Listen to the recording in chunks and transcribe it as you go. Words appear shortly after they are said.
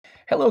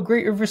Hello,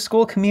 Great River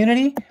School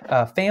community,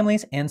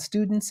 families and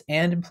students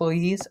and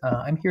employees.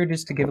 I'm here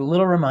just to give a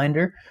little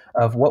reminder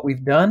of what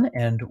we've done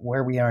and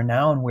where we are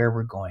now and where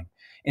we're going.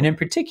 And in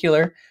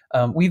particular,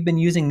 we've been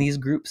using these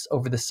groups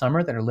over the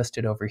summer that are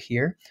listed over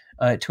here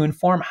to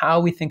inform how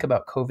we think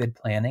about COVID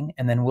planning.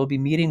 And then we'll be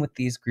meeting with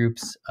these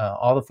groups.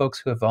 All the folks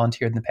who have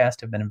volunteered in the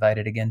past have been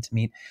invited again to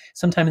meet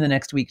sometime in the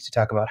next week to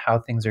talk about how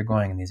things are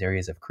going in these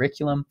areas of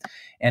curriculum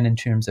and in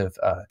terms of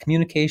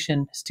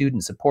communication,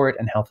 student support,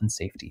 and health and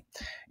safety.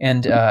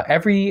 And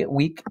every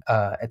week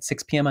at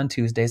 6 p.m. on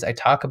Tuesdays, I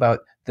talk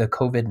about the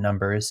COVID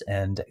numbers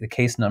and the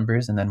case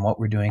numbers and then what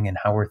we're doing and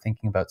how we're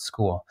thinking about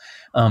school.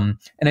 And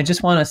I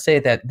just want to say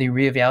that the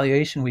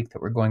reevaluation week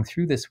that we're going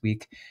through this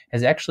week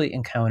has actually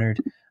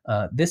encountered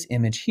this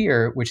image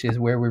here, which is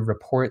where we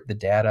report the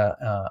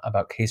data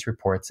about case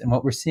reports. And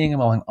what we're seeing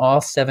among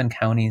all 7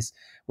 counties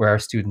where our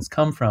students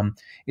come from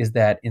is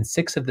that in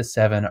 6 of the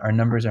 7, our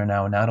numbers are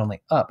now not only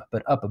up,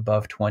 but up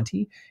above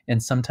 20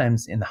 and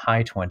sometimes in the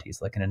high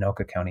 20s, like in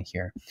Anoka County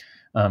here.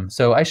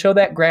 So I show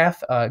that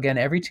graph again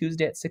every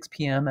Tuesday at 6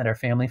 p.m. at our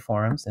family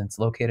forums, and it's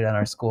located on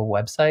our school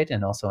website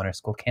and also on our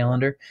school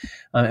calendar.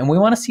 And we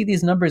want to see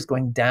these numbers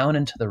going down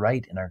and to the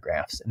right in our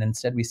graphs, and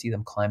instead we see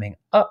them climbing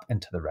up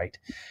and to the right.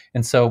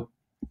 And so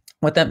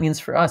what that means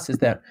for us is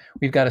that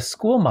we've got a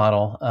school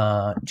model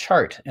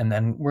chart, and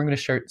then we're going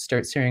to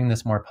start sharing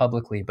this more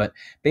publicly. But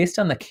based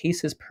on the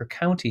cases per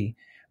county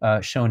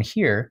shown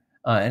here,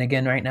 and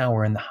again, right now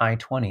we're in the high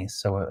 20s,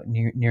 so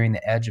nearing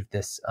the edge of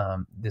this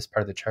this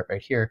part of the chart right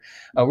here.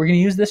 We're going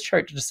to use this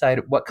chart to decide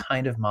what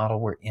kind of model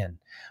we're in.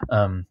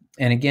 And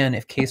again,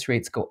 if case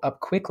rates go up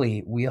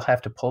quickly, we'll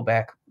have to pull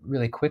back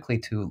really quickly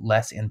to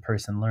less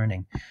in-person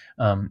learning.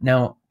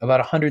 Now, about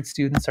 100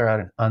 students are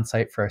out on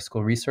site for our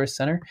school resource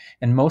center,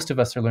 and most of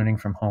us are learning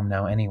from home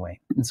now anyway.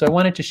 And so I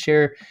wanted to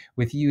share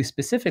with you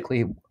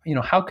specifically,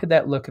 how could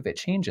that look if it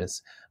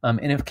changes?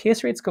 And if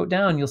case rates go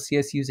down, you'll see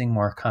us using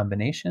more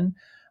combination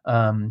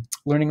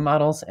learning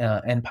models,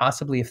 and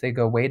possibly if they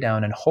go way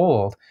down and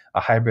hold a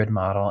hybrid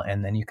model,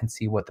 and then you can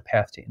see what the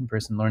path to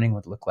in-person learning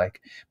would look like.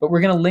 But we're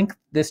going to link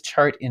this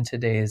chart in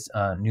today's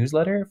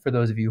newsletter for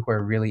those of you who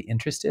are really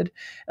interested.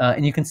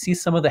 And you can see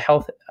some of the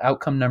health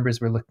outcome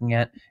numbers we're looking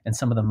at and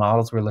some of the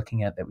models we're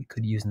looking at that we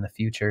could use in the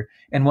future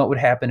and what would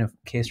happen if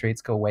case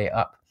rates go way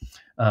up.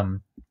 And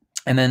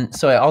then,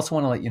 so I also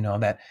want to let you know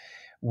that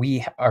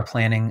we are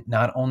planning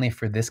not only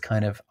for this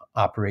kind of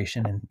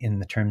operation in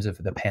the terms of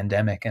the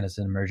pandemic and as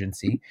an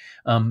emergency,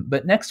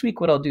 but next week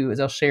what I'll do is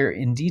I'll share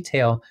in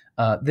detail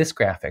this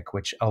graphic,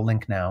 which I'll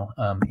link now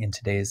in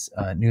today's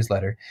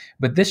newsletter.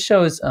 But this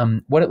shows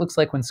what it looks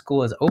like when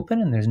school is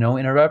open and there's no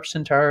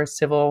interruption to our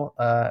civil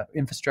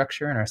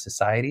infrastructure and our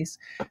societies.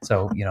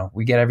 So,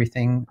 we get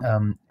everything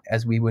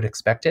as we would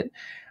expect it.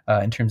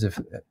 In terms of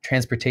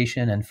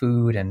transportation and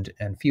food and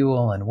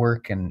fuel and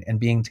work and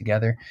being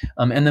together.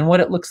 And then what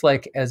it looks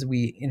like as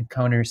we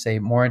encounter, say,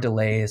 more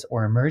delays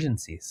or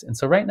emergencies. And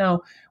so right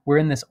now, we're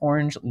in this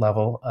orange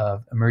level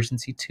of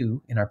emergency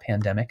 2 in our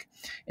pandemic.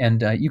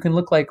 And you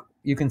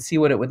can see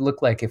what it would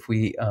look like if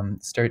we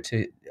start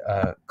to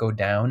go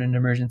down an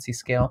emergency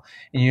scale.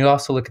 And you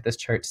also look at this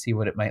chart to see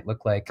what it might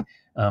look like,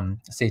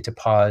 say, to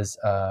pause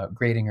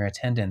grading or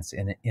attendance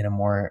in a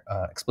more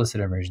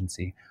explicit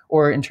emergency.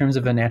 Or in terms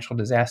of a natural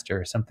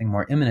disaster or something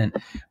more imminent,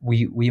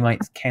 we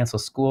might cancel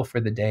school for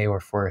the day or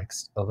for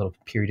a little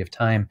period of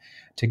time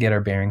to get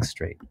our bearings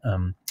straight.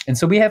 And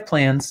so we have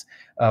plans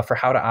for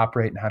how to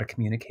operate and how to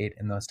communicate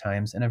in those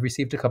times. And I've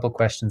received a couple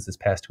questions this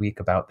past week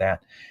about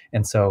that.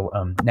 And so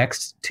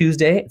next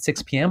Tuesday at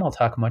 6 p.m., I'll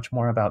talk much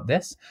more about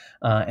this.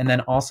 And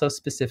then also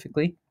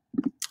specifically,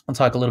 I'll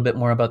talk a little bit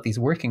more about these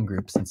working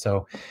groups. And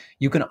so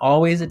you can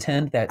always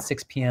attend that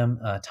 6 p.m.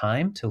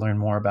 Time to learn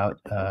more about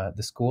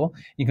the school.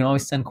 You can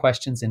always send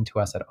questions in to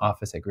us at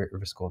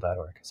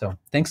office@greatriverschool.org. So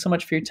thanks so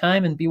much for your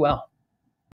time and be well.